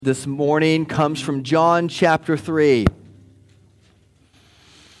This morning comes from John chapter 3.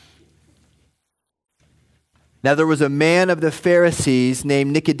 Now there was a man of the Pharisees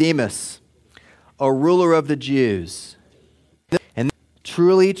named Nicodemus, a ruler of the Jews. And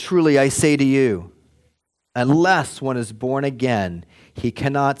truly, truly, I say to you, unless one is born again, he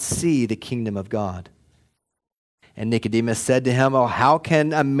cannot see the kingdom of God. And Nicodemus said to him, how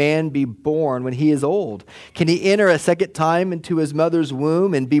can a man be born when he is old? Can he enter a second time into his mother's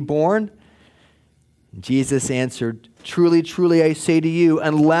womb and be born? And Jesus answered, truly, truly, I say to you,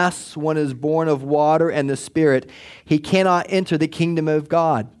 unless one is born of water and the Spirit, he cannot enter the kingdom of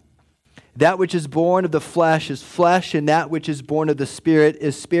God. That which is born of the flesh is flesh, and that which is born of the Spirit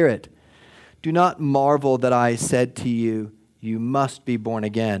is spirit. Do not marvel that I said to you, you must be born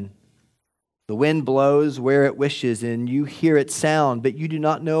again. The wind blows where it wishes, and you hear its sound, but you do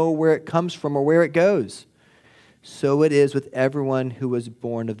not know where it comes from or where it goes. So it is with everyone who was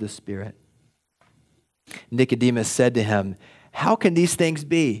born of the Spirit. Nicodemus said to him, how can these things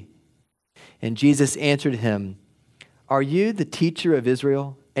be? And Jesus answered him, are you the teacher of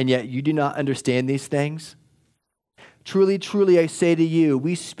Israel, and yet you do not understand these things? Truly, truly, I say to you,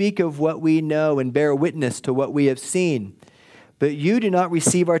 we speak of what we know and bear witness to what we have seen, but you do not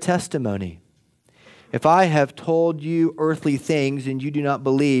receive our testimony. If I have told you earthly things and you do not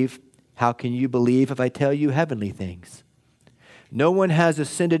believe, how can you believe if I tell you heavenly things? No one has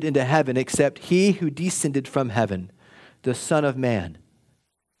ascended into heaven except he who descended from heaven, the Son of Man.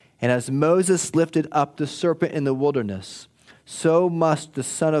 And as Moses lifted up the serpent in the wilderness, so must the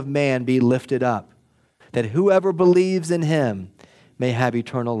Son of Man be lifted up, that whoever believes in him may have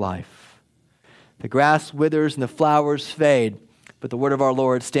eternal life. The grass withers and the flowers fade, but the word of our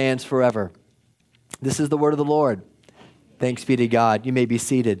Lord stands forever. This is the word of the Lord. Thanks be to God. You may be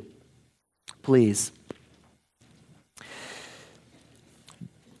seated, please.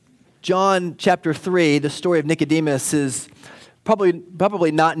 John chapter 3, the story of Nicodemus is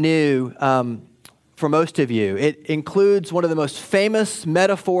probably not new for most of you. It includes one of the most famous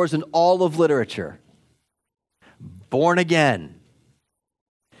metaphors in all of literature. Born again.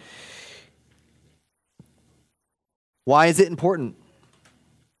 Why is it important?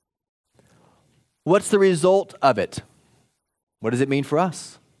 What's the result of it? What does it mean for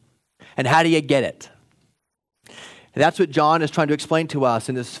us? And how do you get it? And that's what John is trying to explain to us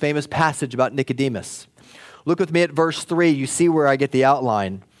in this famous passage about Nicodemus. Look with me at verse 3. You see where I get the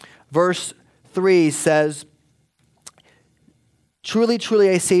outline. Verse 3 says, truly,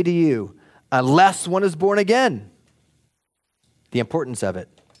 truly, I say to you, unless one is born again. The importance of it.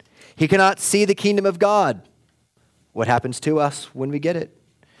 He cannot see the kingdom of God. What happens to us when we get it?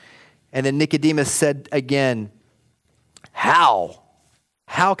 And then Nicodemus said again, how?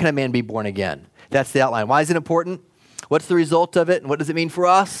 How can a man be born again? That's the outline. Why is it important? What's the result of it? And what does it mean for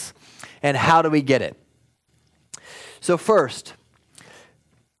us? And how do we get it? So first,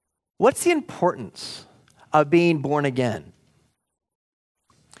 what's the importance of being born again?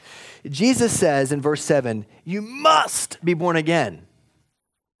 Jesus says in verse 7, you must be born again.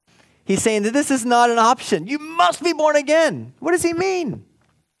 He's saying that this is not an option. You must be born again. What does he mean?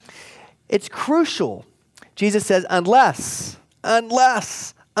 It's crucial. Jesus says, unless,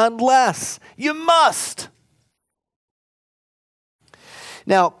 you must.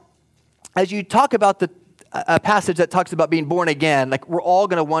 Now, as you talk about a passage that talks about being born again, like we're all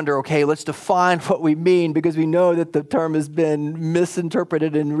going to wonder, okay, let's define what we mean because we know that the term has been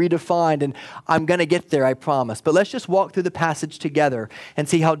misinterpreted and redefined, and I'm going to get there, I promise. But let's just walk through the passage together and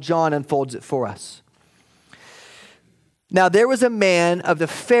see how John unfolds it for us. Now, there was a man of the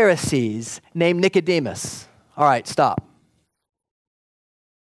Pharisees named Nicodemus. All right, stop.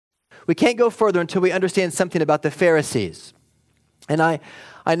 We can't go further until we understand something about the Pharisees. And I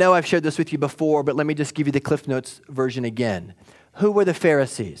know I've shared this with you before, but let me just give you the Cliff Notes version again. Who were the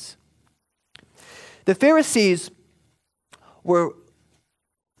Pharisees? The Pharisees were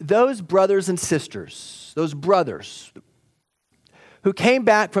those brothers and sisters, those brothers who came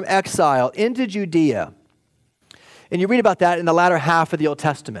back from exile into Judea. And you read about that in the latter half of the Old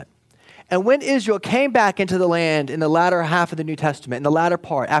Testament. And when Israel came back into the land in the latter half of the New Testament, in the latter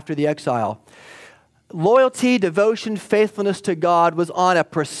part after the exile, loyalty, devotion, faithfulness to God was on a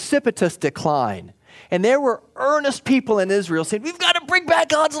precipitous decline. And there were earnest people in Israel saying, we've got to bring back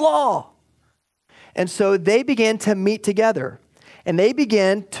God's law. And so they began to meet together. And they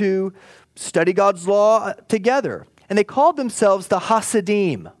began to study God's law together. And they called themselves the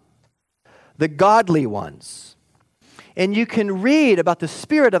Hasidim, the godly ones. And you can read about the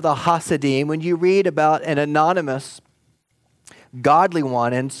spirit of the Hasidim when you read about an anonymous godly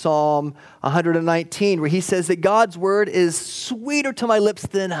one in Psalm 119, where he says that God's word is sweeter to my lips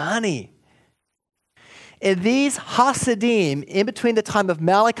than honey. And these Hasidim, in between the time of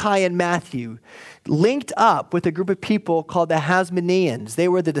Malachi and Matthew, linked up with a group of people called the Hasmoneans. They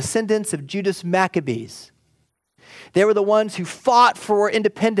were the descendants of Judas Maccabees. They were the ones who fought for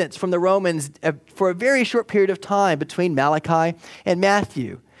independence from the Romans for a very short period of time between Malachi and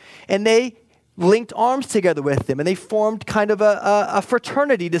Matthew. And they linked arms together with them, and they formed kind of a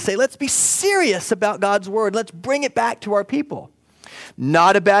fraternity to say, let's be serious about God's word. Let's bring it back to our people.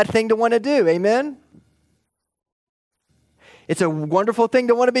 Not a bad thing to want to do, amen? It's a wonderful thing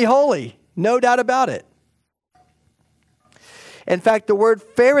to want to be holy, no doubt about it. In fact, the word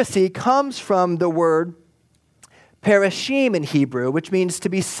Pharisee comes from the word parashim in Hebrew, which means to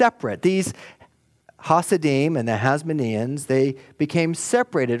be separate. These Hasidim and the Hasmoneans, they became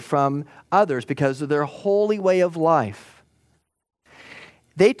separated from others because of their holy way of life.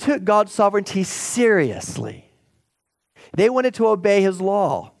 They took God's sovereignty seriously. They wanted to obey his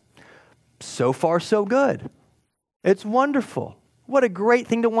law. So far, so good. It's wonderful. What a great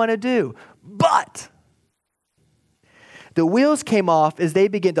thing to want to do. But the wheels came off as they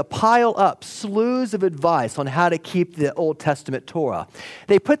began to pile up slews of advice on how to keep the Old Testament Torah.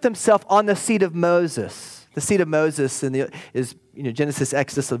 They put themselves on the seat of Moses. The seat of Moses is Genesis,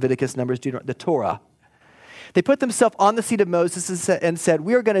 Exodus, Leviticus, Numbers, Deuteronomy, the Torah. They put themselves on the seat of Moses and said,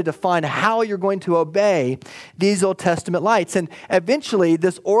 we are going to define how you're going to obey these Old Testament lights. And eventually,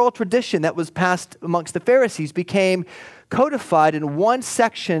 this oral tradition that was passed amongst the Pharisees became codified in one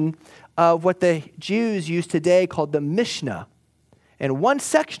section of what the Jews use today called the Mishnah. And one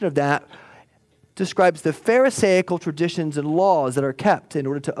section of that describes the Pharisaical traditions and laws that are kept in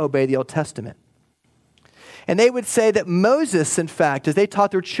order to obey the Old Testament. And they would say that Moses, in fact, as they taught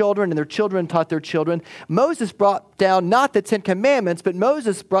their children and their children taught their children, Moses brought down not the 10 commandments, but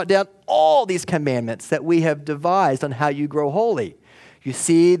Moses brought down all these commandments that we have devised on how you grow holy. You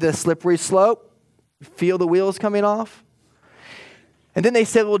see the slippery slope? Feel the wheels coming off? And then they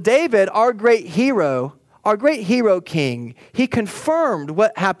said, well, David, our great hero king, he confirmed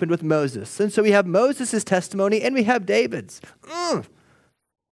what happened with Moses. And so we have Moses' testimony and we have David's.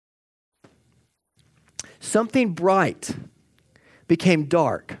 Something bright became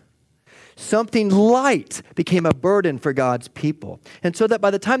dark. Something light became a burden for God's people. And so that by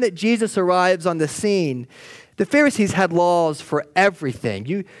the time that Jesus arrives on the scene, the Pharisees had laws for everything.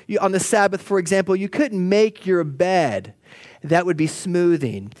 You on the Sabbath, for example, you couldn't make your bed. That would be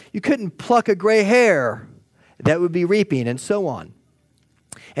smoothing. You couldn't pluck a gray hair. That would be reaping, and so on.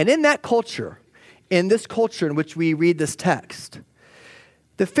 And in that culture, in this culture in which we read this text,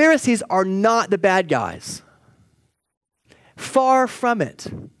 the Pharisees are not the bad guys. Far from it.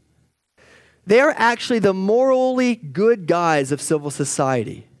 They are actually the morally good guys of civil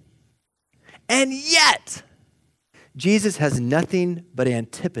society. And yet, Jesus has nothing but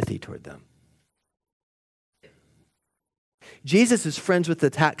antipathy toward them. Jesus is friends with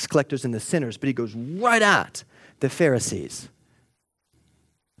the tax collectors and the sinners, but he goes right at the Pharisees.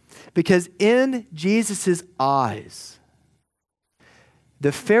 Because in Jesus' eyes,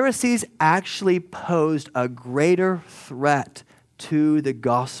 the Pharisees actually posed a greater threat to the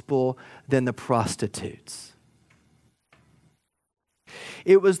gospel than the prostitutes.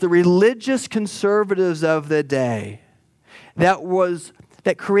 It was the religious conservatives of the day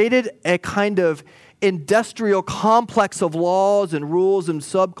that created a kind of industrial complex of laws and rules and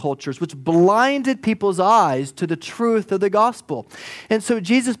subcultures which blinded people's eyes to the truth of the gospel. And so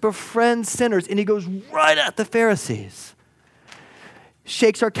Jesus befriends sinners and he goes right at the Pharisees.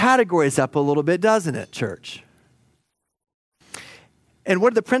 Shakes our categories up a little bit, doesn't it, church? And one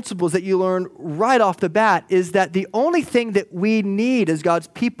of the principles that you learn right off the bat is that the only thing that we need as God's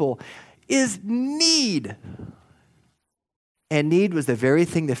people is need. And need was the very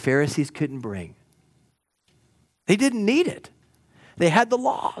thing the Pharisees couldn't bring. They didn't need it. They had the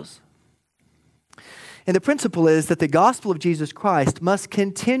laws. And the principle is that the gospel of Jesus Christ must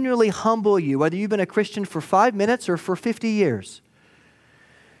continually humble you, whether you've been a Christian for 5 minutes or for 50 years.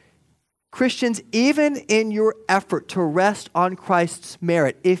 Christians, even in your effort to rest on Christ's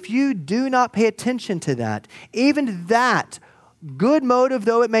merit, if you do not pay attention to that, even that, good motive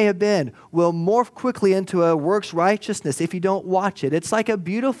though it may have been, will morph quickly into a works righteousness if you don't watch it. It's like a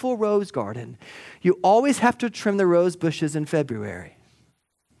beautiful rose garden. You always have to trim the rose bushes in February.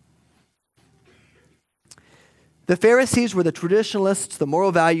 The Pharisees were the traditionalists, the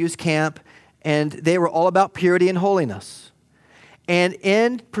moral values camp, and they were all about purity and holiness. And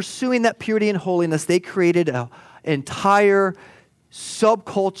in pursuing that purity and holiness, they created an entire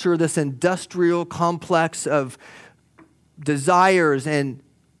subculture, this industrial complex of desires and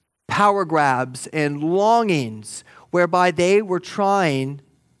power grabs and longings whereby they were trying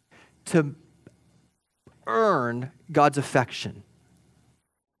to earn God's affection.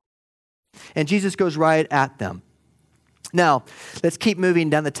 And Jesus goes right at them. Now, let's keep moving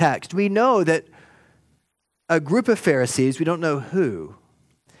down the text. We know that a group of Pharisees, we don't know who,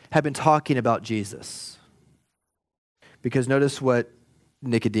 have been talking about Jesus. Because notice what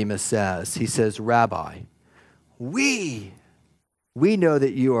Nicodemus says. He says, Rabbi, we know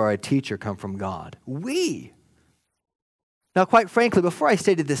that you are a teacher come from God. We. Now, quite frankly, before I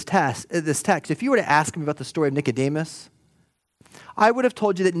stated this text, if you were to ask me about the story of Nicodemus, I would have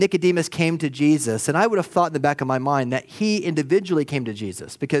told you that Nicodemus came to Jesus, and I would have thought in the back of my mind that he individually came to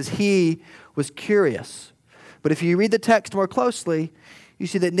Jesus because he was curious. But if you read the text more closely, you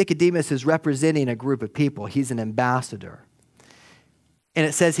see that Nicodemus is representing a group of people. He's an ambassador. And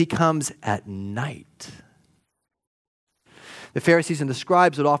it says he comes at night. The Pharisees and the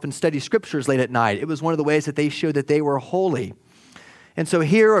scribes would often study scriptures late at night. It was one of the ways that they showed that they were holy. And so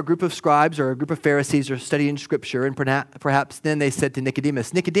here a group of scribes or a group of Pharisees are studying scripture, and perhaps then they said to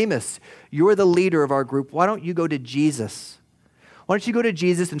Nicodemus, Nicodemus, you're the leader of our group. Why don't you go to Jesus? Why don't you go to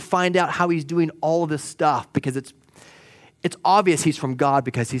Jesus and find out how he's doing all of this stuff? Because it's obvious he's from God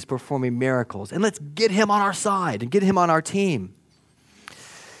because he's performing miracles. And let's get him on our side and get him on our team.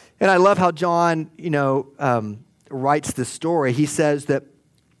 And I love how John, writes this story. He says that,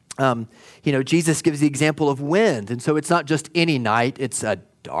 Jesus gives the example of wind. And so it's not just any night. It's a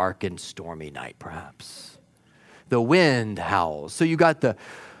dark and stormy night, perhaps. The wind howls. So you got the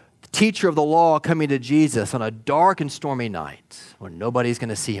teacher of the law coming to Jesus on a dark and stormy night when nobody's going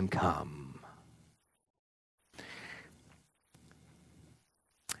to see him come.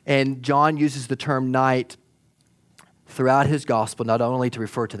 And John uses the term night throughout his gospel, not only to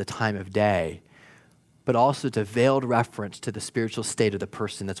refer to the time of day, but also to veiled reference to the spiritual state of the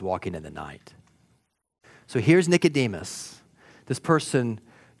person that's walking in the night. So here's Nicodemus, this person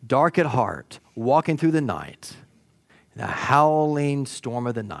dark at heart, walking through the night, the howling storm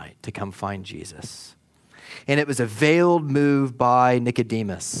of the night to come find Jesus. And it was a veiled move by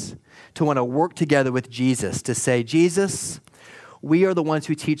Nicodemus to want to work together with Jesus to say, Jesus, we are the ones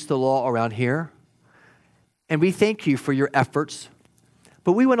who teach the law around here, and we thank you for your efforts,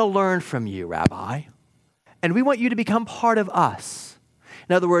 but we want to learn from you, Rabbi. And we want you to become part of us.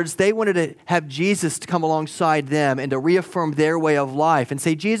 In other words, they wanted to have Jesus to come alongside them and to reaffirm their way of life and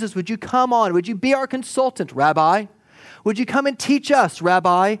say, Jesus, would you come on? Would you be our consultant, Rabbi? Would you come and teach us,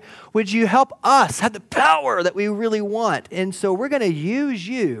 Rabbi? Would you help us have the power that we really want? And so we're going to use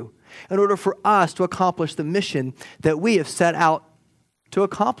you in order for us to accomplish the mission that we have set out to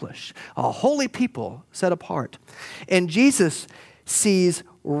accomplish. A holy people set apart. And Jesus sees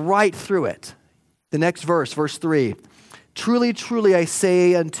right through it. The next verse, verse 3, truly, truly, I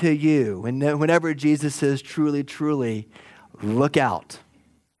say unto you, and whenever Jesus says truly, truly, look out.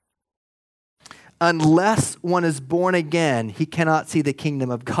 Unless one is born again, he cannot see the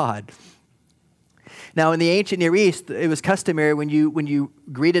kingdom of God. Now, in the ancient Near East, it was customary when you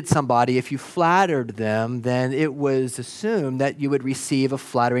greeted somebody, if you flattered them, then it was assumed that you would receive a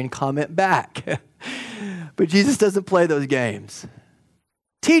flattering comment back. But Jesus doesn't play those games.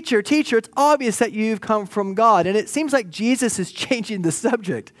 Teacher, it's obvious that you've come from God. And it seems like Jesus is changing the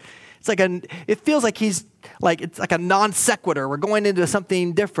subject. It feels like it's like a non sequitur. We're going into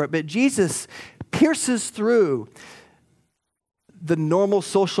something different. But Jesus pierces through the normal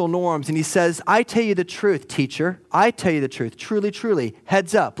social norms. And he says, I tell you the truth, teacher. I tell you the truth. Truly, truly.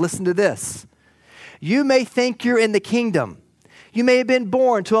 Heads up. Listen to this. You may think you're in the kingdom. You may have been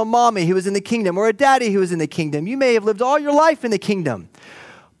born to a mommy who was in the kingdom or a daddy who was in the kingdom. You may have lived all your life in the kingdom.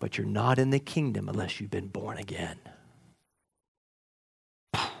 But you're not in the kingdom unless you've been born again.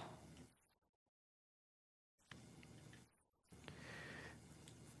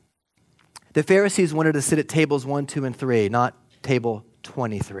 The Pharisees wanted to sit at tables 1, 2, and 3, not table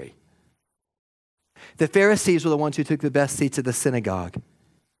 23. The Pharisees were the ones who took the best seats at the synagogue.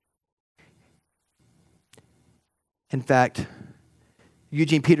 In fact,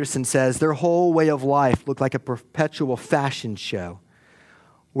 Eugene Peterson says their whole way of life looked like a perpetual fashion show,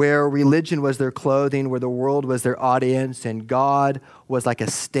 where religion was their clothing, where the world was their audience, and God was like a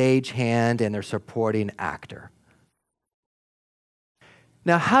stagehand and their supporting actor.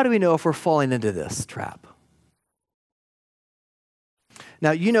 Now, how do we know if we're falling into this trap?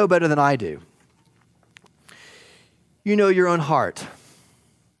 Now, you know better than I do. You know your own heart.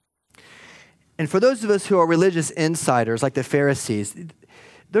 And for those of us who are religious insiders like the Pharisees,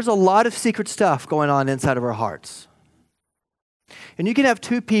 there's a lot of secret stuff going on inside of our hearts. And you can have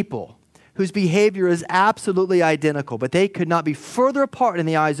two people whose behavior is absolutely identical, but they could not be further apart in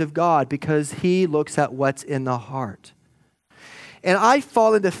the eyes of God because he looks at what's in the heart. And I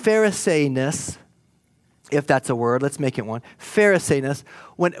fall into Pharisee-ness, if that's a word, let's make it one. Pharisee-ness.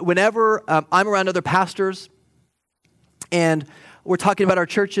 Whenever I'm around other pastors and we're talking about our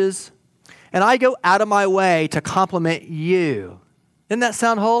churches, and I go out of my way to compliment you. Doesn't that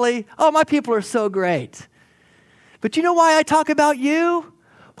sound holy? Oh, my people are so great. But you know why I talk about you?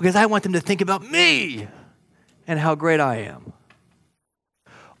 Because I want them to think about me and how great I am.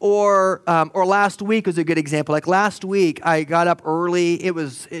 Or last week was a good example. Like last week, I got up early. It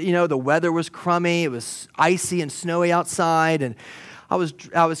was, the weather was crummy. It was icy and snowy outside. And I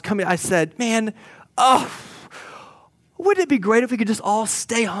was coming, I said, man, wouldn't it be great if we could just all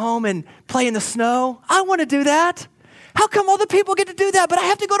stay home and play in the snow? I want to do that. How come all the people get to do that, but I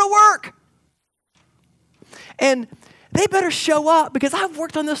have to go to work? And they better show up because I've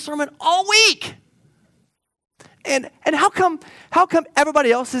worked on this sermon all week. And how come everybody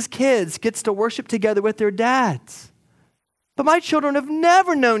else's kids gets to worship together with their dads? But my children have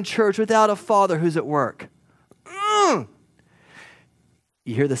never known church without a father who's at work. You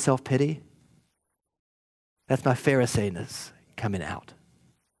hear the self-pity? That's my Pharisee-ness coming out.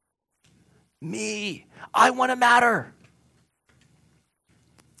 Me, I want to matter.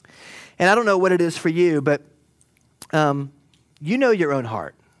 And I don't know what it is for you, but you know your own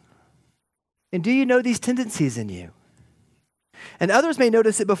heart. And do you know these tendencies in you? And others may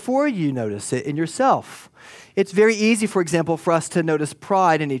notice it before you notice it in yourself. It's very easy, for example, for us to notice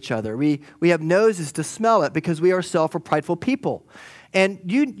pride in each other. We have noses to smell it because we ourselves are prideful people. And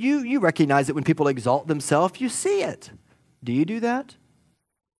you recognize it when people exalt themselves. You see it. Do you do that?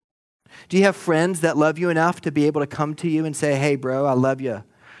 Do you have friends that love you enough to be able to come to you and say, hey, bro, I love you,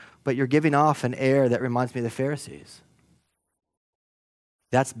 but you're giving off an air that reminds me of the Pharisees?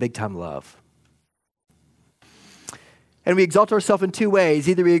 That's big-time love. And we exalt ourselves in two ways.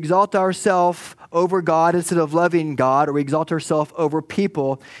 Either we exalt ourselves over God instead of loving God, or we exalt ourselves over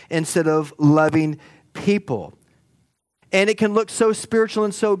people instead of loving people. And it can look so spiritual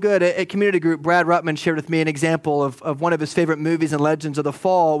and so good. At Community Group, Brad Ruttman shared with me an example of one of his favorite movies in Legends of the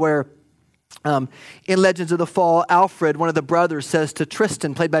Fall, where in Legends of the Fall, Alfred, one of the brothers, says to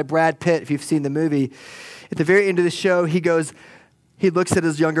Tristan, played by Brad Pitt, if you've seen the movie, at the very end of the show, he looks at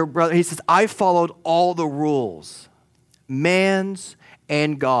his younger brother, he says, I followed all the rules, man's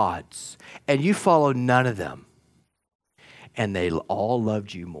and God's, and you followed none of them, and they all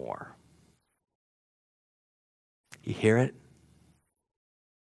loved you more. You hear it?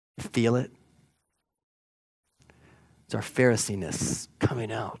 You feel it? It's our Pharisee-ness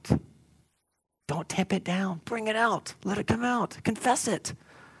coming out. Don't tamp it down. Bring it out. Let it come out. Confess it.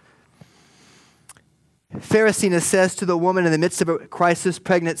 Pharisee-ness says to the woman in the midst of a crisis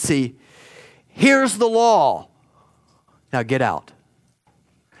pregnancy, here's the law. Now get out.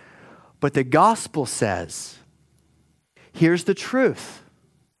 But the gospel says, here's the truth.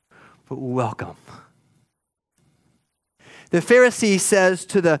 But welcome. The Pharisee says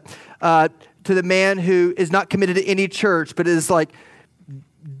to the man who is not committed to any church, but is like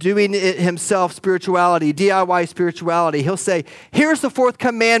doing it himself, spirituality, DIY spirituality, he'll say, here's the fourth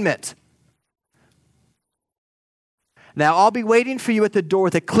commandment. Now, I'll be waiting for you at the door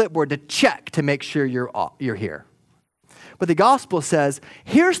with a clipboard to check to make sure you're here. But the gospel says,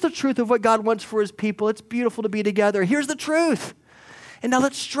 here's the truth of what God wants for his people. It's beautiful to be together. Here's the truth. And now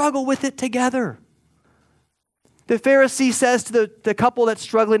let's struggle with it together. The Pharisee says to the couple that's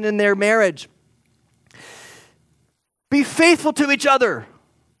struggling in their marriage, be faithful to each other.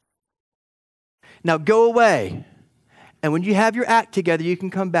 Now go away. And when you have your act together, you can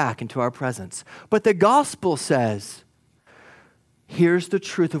come back into our presence. But the gospel says, here's the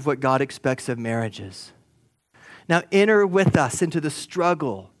truth of what God expects of marriages. Now enter with us into the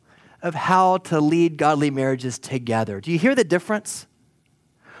struggle of how to lead godly marriages together. Do you hear the difference?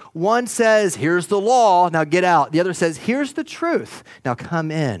 One says, here's the law, now get out. The other says, here's the truth, now come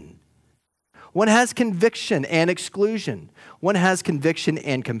in. One has conviction and exclusion. One has conviction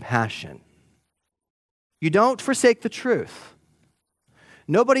and compassion. You don't forsake the truth.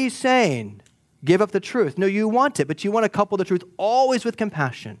 Nobody's saying, give up the truth. No, you want it, but you want to couple the truth always with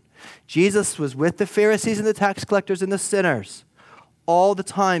compassion. Jesus was with the Pharisees and the tax collectors and the sinners all the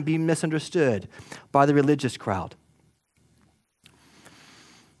time, being misunderstood by the religious crowd.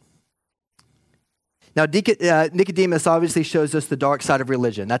 Now, Nicodemus obviously shows us the dark side of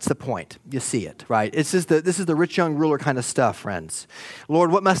religion. That's the point. You see it, right? This is the rich young ruler kind of stuff, friends.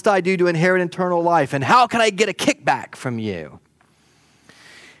 Lord, what must I do to inherit eternal life? And how can I get a kickback from you?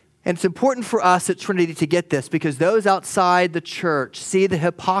 And it's important for us at Trinity to get this because those outside the church see the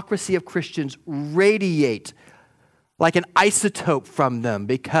hypocrisy of Christians radiate like an isotope from them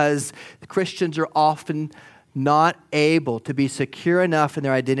because the Christians are often not able to be secure enough in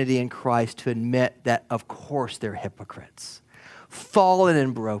their identity in Christ to admit that, of course, they're hypocrites, fallen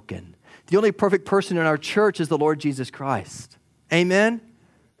and broken. The only perfect person in our church is the Lord Jesus Christ. Amen?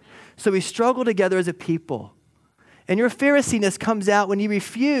 So we struggle together as a people. And your Phariseeness comes out when you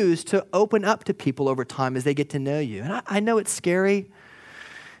refuse to open up to people over time as they get to know you. And I know it's scary,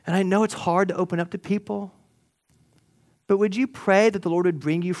 and I know it's hard to open up to people. But would you pray that the Lord would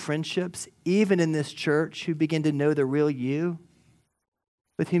bring you friendships, even in this church, who begin to know the real you,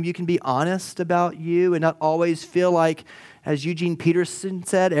 with whom you can be honest about you and not always feel like, as Eugene Peterson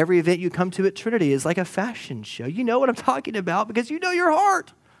said, every event you come to at Trinity is like a fashion show. You know what I'm talking about because you know your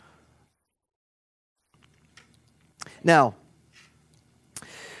heart. Now,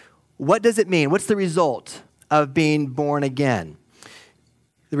 what does it mean? What's the result of being born again?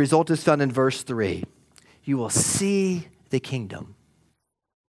 The result is found in verse 3. You will see the kingdom.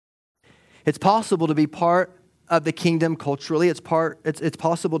 It's possible to be part of the kingdom culturally. It's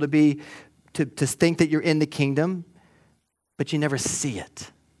possible to think that you're in the kingdom, but you never see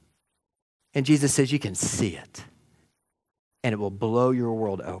it. And Jesus says you can see it, and it will blow your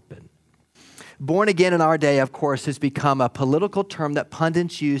world open. Born again in our day, of course, has become a political term that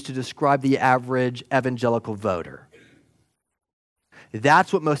pundits use to describe the average evangelical voter.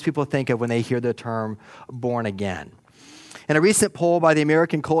 That's what most people think of when they hear the term born again. And a recent poll by the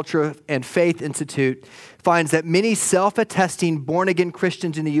American Culture and Faith Institute finds that many self-attesting born-again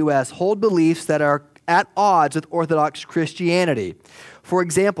Christians in the U.S. hold beliefs that are at odds with Orthodox Christianity. For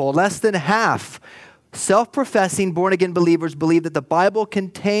example, less than half self-professing born-again believers believe that the Bible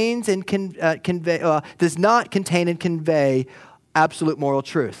contains and does not contain and convey absolute moral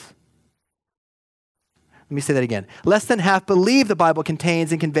truth. Let me say that again. Less than half believe the Bible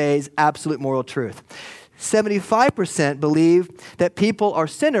contains and conveys absolute moral truth. 75% believe that people are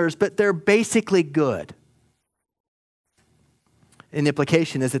sinners, but they're basically good. And the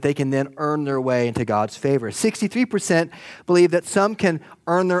implication is that they can then earn their way into God's favor. 63% believe that some can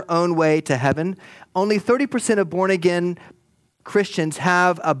earn their own way to heaven. Only 30% of born-again Christians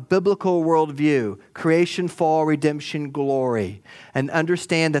have a biblical worldview, creation, fall, redemption, glory, and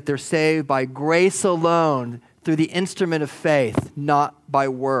understand that they're saved by grace alone through the instrument of faith, not by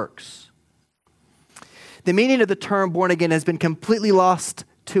works. The meaning of the term born again has been completely lost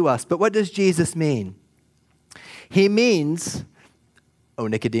to us. But what does Jesus mean? He means, O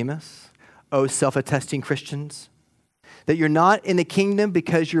Nicodemus, O self-attesting Christians, that you're not in the kingdom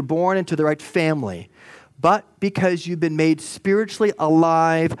because you're born into the right family, but because you've been made spiritually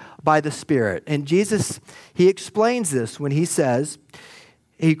alive by the Spirit. And Jesus, he explains this when he says,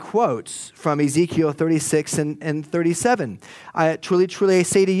 he quotes from Ezekiel 36 and 37. Truly, truly, I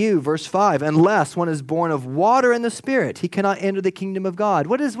say to you, verse 5, unless one is born of water and the Spirit, he cannot enter the kingdom of God.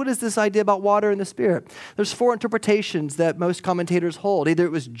 What is this idea about water and the Spirit? There's four interpretations that most commentators hold. Either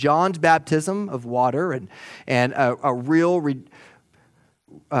it was John's baptism of water and a real,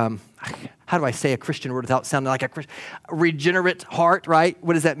 how do I say a Christian word without sounding like a regenerate heart, right?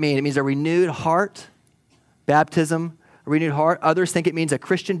 What does that mean? It means a renewed heart, baptism, a renewed heart. Others think it means a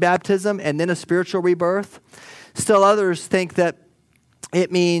Christian baptism and then a spiritual rebirth. Still others think that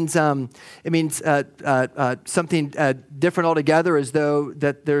it means something different altogether, as though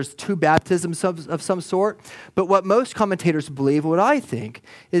that there's two baptisms of some sort. But what most commentators believe, what I think,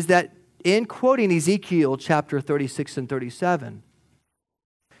 is that in quoting Ezekiel chapter 36 and 37,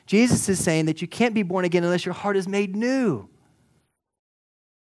 Jesus is saying that you can't be born again unless your heart is made new.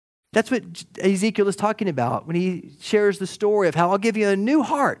 That's what Ezekiel is talking about when he shares the story of how I'll give you a new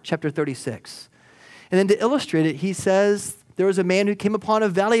heart, chapter 36. And then to illustrate it, he says there was a man who came upon a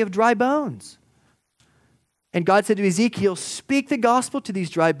valley of dry bones. And God said to Ezekiel, speak the gospel to these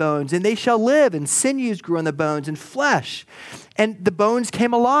dry bones, and they shall live, and sinews grew on the bones, and flesh. And the bones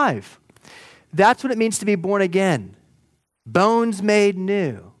came alive. That's what it means to be born again. Bones made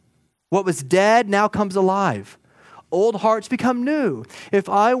new. What was dead now comes alive. Old hearts become new. If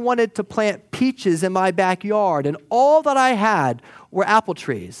I wanted to plant peaches in my backyard and all that I had were apple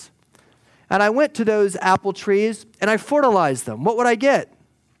trees, and I went to those apple trees and I fertilized them, what would I get?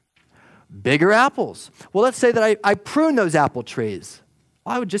 Bigger apples. Well, let's say that I prune those apple trees.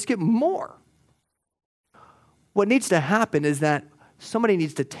 Well, I would just get more. What needs to happen is that somebody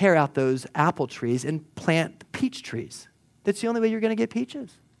needs to tear out those apple trees and plant peach trees. That's the only way you're going to get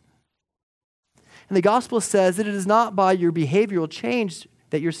peaches. And the gospel says that it is not by your behavioral change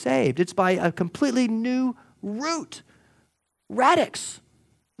that you're saved. It's by a completely new root, radix,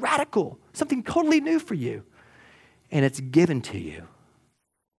 radical, something totally new for you. And it's given to you.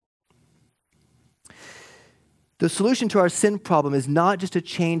 The solution to our sin problem is not just a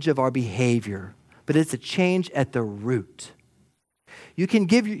change of our behavior, but it's a change at the root. You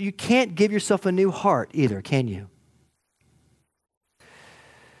can't give yourself a new heart either, can you?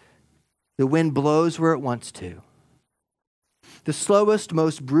 The wind blows where it wants to. The slowest,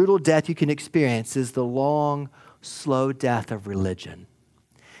 most brutal death you can experience is the long, slow death of religion.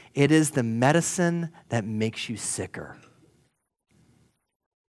 It is the medicine that makes you sicker.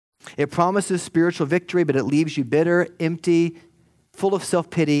 It promises spiritual victory, but it leaves you bitter, empty, full of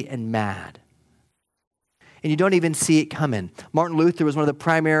self-pity, and mad. And you don't even see it coming. Martin Luther was one of the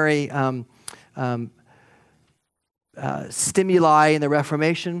primary stimuli in the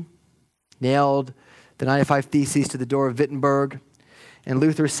Reformation. Nailed the 95 Theses to the door of Wittenberg. And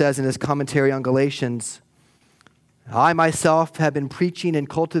Luther says in his commentary on Galatians, I myself have been preaching and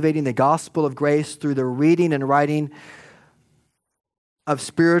cultivating the gospel of grace through the reading and writing of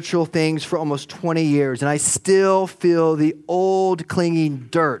spiritual things for almost 20 years, and I still feel the old clinging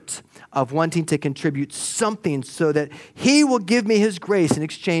dirt of wanting to contribute something so that he will give me his grace in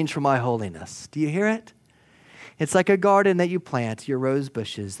exchange for my holiness. Do you hear it? It's like a garden that you plant, your rose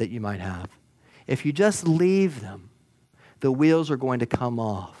bushes that you might have. If you just leave them, the wheels are going to come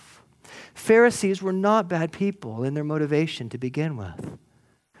off. Pharisees were not bad people in their motivation to begin with.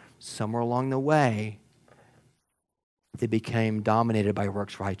 Somewhere along the way, they became dominated by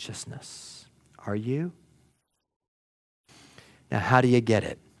works righteousness. Are you? Now, how do you get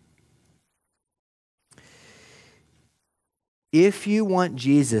it? If you want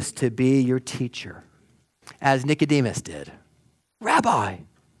Jesus to be your teacher, as Nicodemus did, Rabbi,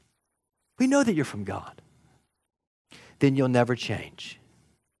 we know that you're from God, then you'll never change.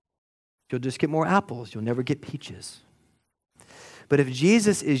 You'll just get more apples. You'll never get peaches. But if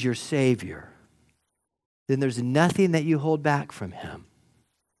Jesus is your Savior, then there's nothing that you hold back from him.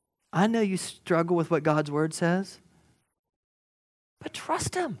 I know you struggle with what God's word says, but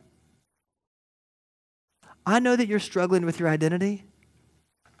trust him. I know that you're struggling with your identity,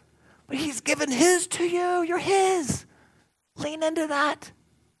 but he's given his to you. You're his. Lean into that.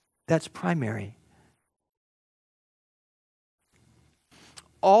 That's primary.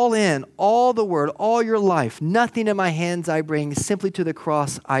 All in, all the word, all your life, nothing in my hands I bring, simply to the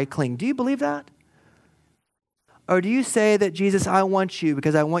cross I cling. Do you believe that? Or do you say that, Jesus, I want you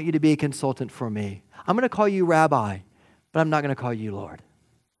because I want you to be a consultant for me. I'm going to call you Rabbi, but I'm not going to call you Lord.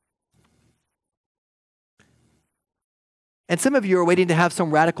 And some of you are waiting to have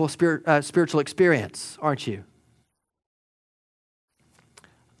some radical spiritual experience, aren't you?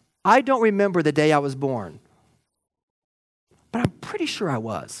 I don't remember the day I was born, but I'm pretty sure I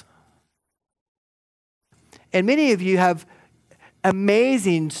was. And many of you have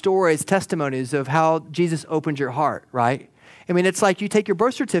amazing stories, testimonies of how Jesus opened your heart, right? I mean, it's like you take your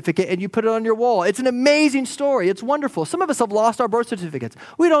birth certificate and you put it on your wall. It's an amazing story. It's wonderful. Some of us have lost our birth certificates.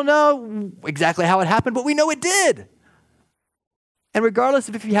 We don't know exactly how it happened, but we know it did. And regardless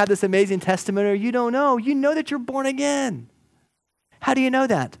of if you have this amazing testimony or you don't know, you know that you're born again. How do you know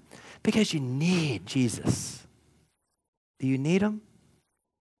that? Because you need Jesus. Do you need him?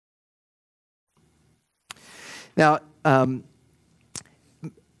 Now,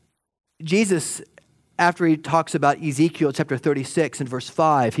 Jesus, after he talks about Ezekiel chapter 36 and verse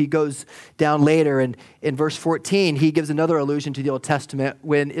 5, he goes down later and in verse 14, he gives another allusion to the Old Testament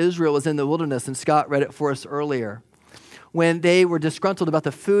when Israel was in the wilderness, and Scott read it for us earlier. When they were disgruntled about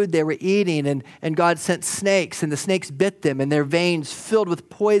the food they were eating, and God sent snakes, and the snakes bit them, and their veins filled with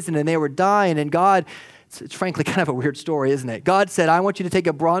poison, and they were dying, and God, it's frankly kind of a weird story, isn't it? God said, I want you to take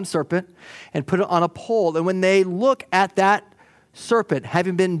a bronze serpent and put it on a pole, and when they look at that serpent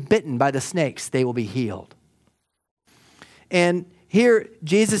having been bitten by the snakes, they will be healed. And here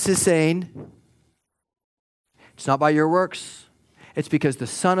Jesus is saying, it's not by your works. It's because the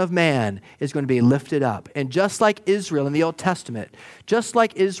Son of Man is going to be lifted up. And just like Israel in the Old Testament, just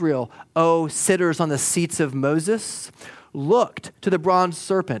like Israel, sitters on the seats of Moses, looked to the bronze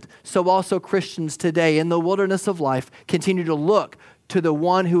serpent, so also Christians today in the wilderness of life continue to look to the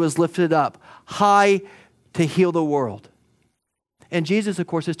one who is lifted up high to heal the world. And Jesus, of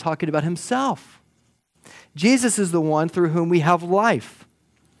course, is talking about himself. Jesus is the one through whom we have life.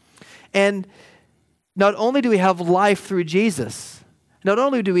 And not only do we have life through Jesus, not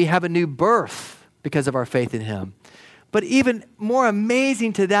only do we have a new birth because of our faith in him, but even more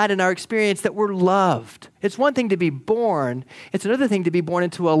amazing to that in our experience that we're loved. It's one thing to be born. It's another thing to be born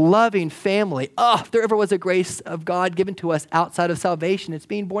into a loving family. If there ever was a grace of God given to us outside of salvation, it's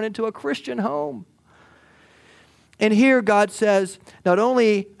being born into a Christian home. And here God says, not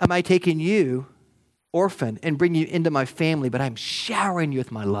only am I taking you, orphan, and bringing you into my family, but I'm showering you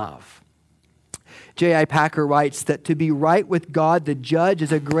with my love. J.I. Packer writes that to be right with God, the judge,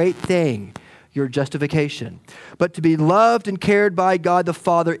 is a great thing, your justification. But to be loved and cared by God the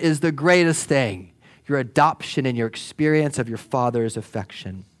Father is the greatest thing, your adoption and your experience of your Father's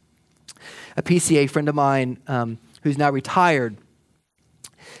affection. A PCA friend of mine who's now retired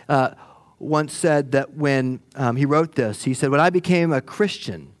once said that when he wrote this, he said, when I became a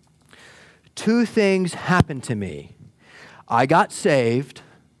Christian, two things happened to me. I got saved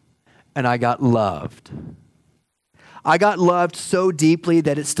and I got loved. I got loved so deeply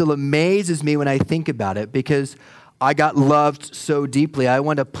that it still amazes me when I think about it, because I got loved so deeply. I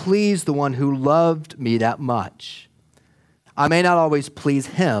want to please the one who loved me that much. I may not always please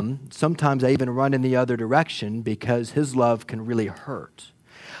him. Sometimes I even run in the other direction because his love can really hurt.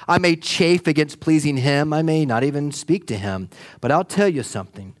 I may chafe against pleasing him. I may not even speak to him. But I'll tell you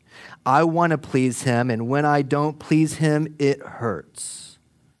something. I want to please him, and when I don't please him, it hurts.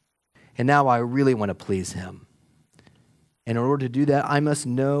 And now I really want to please him. And in order to do that, I must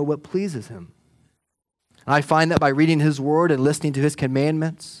know what pleases him. I find that by reading his word and listening to his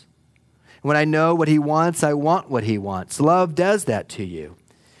commandments, when I know what he wants, I want what he wants. Love does that to you.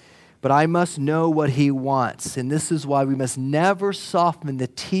 But I must know what he wants. And this is why we must never soften the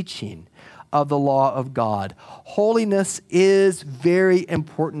teaching of the law of God. Holiness is very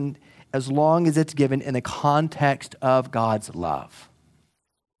important as long as it's given in the context of God's love.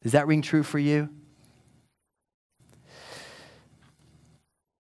 Does that ring true for you?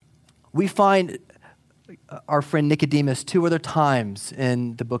 We find our friend Nicodemus two other times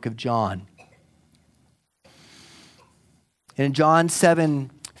in the book of John. In John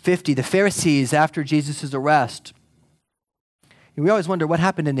 7:50, the Pharisees, after Jesus' arrest, we always wonder what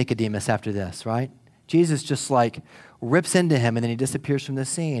happened to Nicodemus after this, right? Jesus just like rips into him and then he disappears from the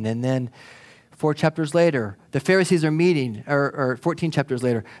scene. And then 4 chapters later, the Pharisees are meeting, or 14 chapters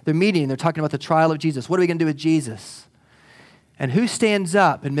later, they're meeting, they're talking about the trial of Jesus. What are we going to do with Jesus? And who stands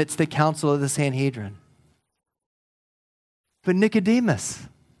up amidst the council of the Sanhedrin? But Nicodemus.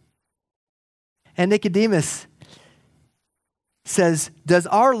 And Nicodemus says, does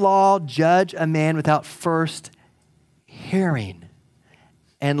our law judge a man without first hearing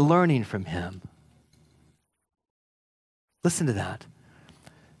and learning from him? Listen to that.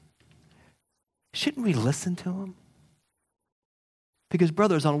 Shouldn't we listen to him? Because,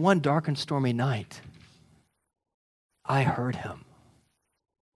 brothers, on one dark and stormy night, I heard him.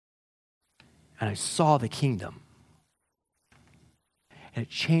 And I saw the kingdom. And it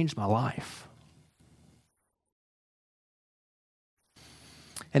changed my life.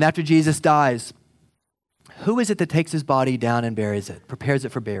 And after Jesus dies, who is it that takes his body down and buries it, prepares it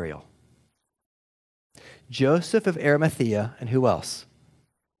for burial? Joseph of Arimathea, and who else?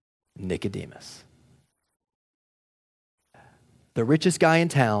 Nicodemus. The richest guy in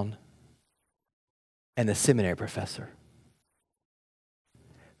town and the seminary professor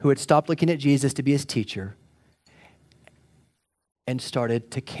who had stopped looking at Jesus to be his teacher and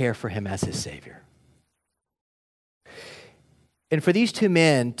started to care for him as his Savior. And for these two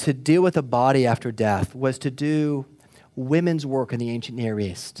men to deal with a body after death was to do women's work in the ancient Near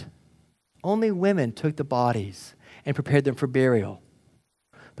East. Only women took the bodies and prepared them for burial.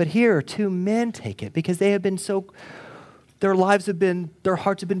 But here, two men take it because they have been their hearts have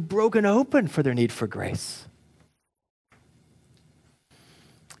been broken open for their need for grace.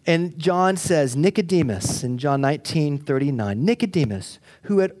 And John says, Nicodemus, in John 19:39, Nicodemus,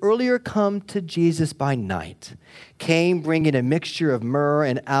 who had earlier come to Jesus by night, came bringing a mixture of myrrh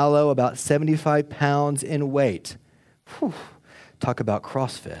and aloe, about 75 pounds in weight. Whew, talk about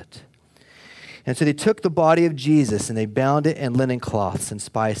CrossFit. And so they took the body of Jesus and they bound it in linen cloths and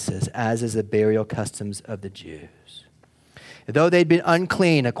spices, as is the burial customs of the Jews. And though they'd been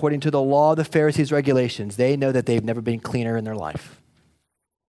unclean according to the law of the Pharisees' regulations, they know that they've never been cleaner in their life.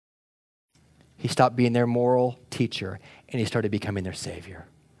 He stopped being their moral teacher and he started becoming their Savior.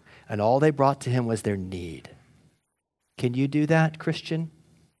 And all they brought to him was their need. Can you do that, Christian?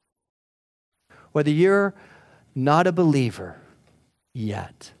 Whether you're not a believer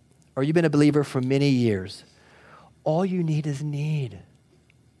yet, or you've been a believer for many years, all you need is need.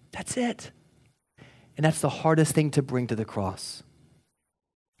 That's it. And that's the hardest thing to bring to the cross.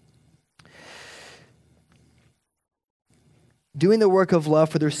 Doing the work of love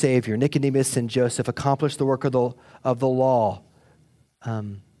for their Savior, Nicodemus and Joseph accomplished the work of the law.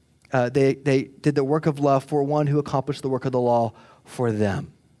 They did the work of love for one who accomplished the work of the law for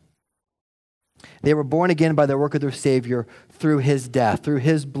them. They were born again by the work of their Savior through his death, through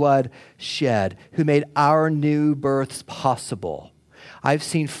his blood shed, who made our new births possible. I've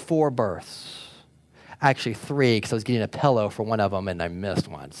seen 4 births. Actually 3, because I was getting a pillow for one of them and I missed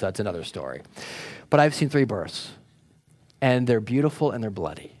one, so that's another story. But I've seen 3 births, and they're beautiful and they're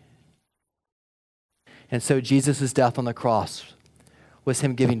bloody. And so Jesus' death on the cross was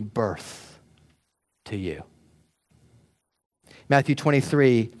him giving birth to you. Matthew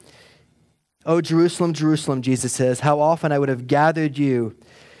 23, "Oh, Jerusalem, Jerusalem," Jesus says, "how often I would have gathered you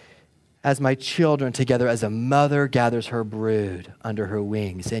as my children together, as a mother gathers her brood under her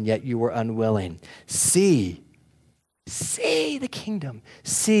wings, and yet you were unwilling. See the kingdom.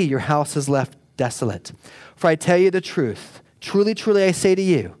 See, your house is left desolate. For I tell you the truth, truly, truly I say to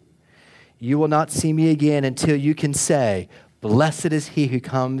you, you will not see me again until you can say, blessed is he who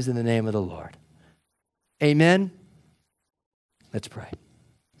comes in the name of the Lord." Amen? Let's pray.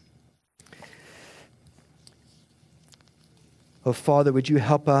 Oh, Father, would you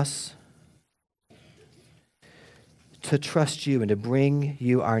help us to trust you and to bring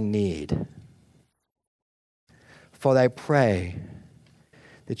you our need? Father, I pray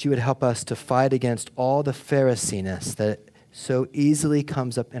that you would help us to fight against all the Pharisees-ness that so easily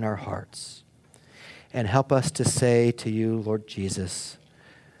comes up in our hearts, and help us to say to you, Lord Jesus,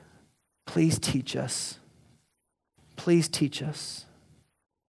 please teach us. Please teach us.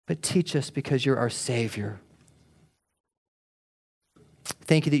 But teach us because you're our Savior.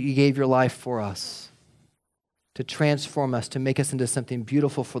 Thank you that you gave your life for us, to transform us, to make us into something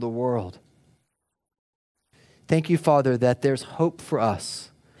beautiful for the world. Thank you, Father, that there's hope for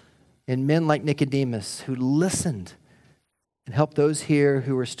us in men like Nicodemus who listened, and help those here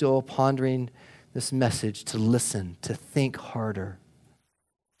who are still pondering this message to listen, to think harder,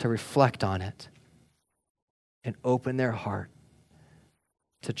 to reflect on it, and open their heart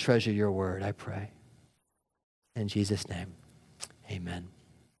to treasure your word, I pray. In Jesus' name, amen.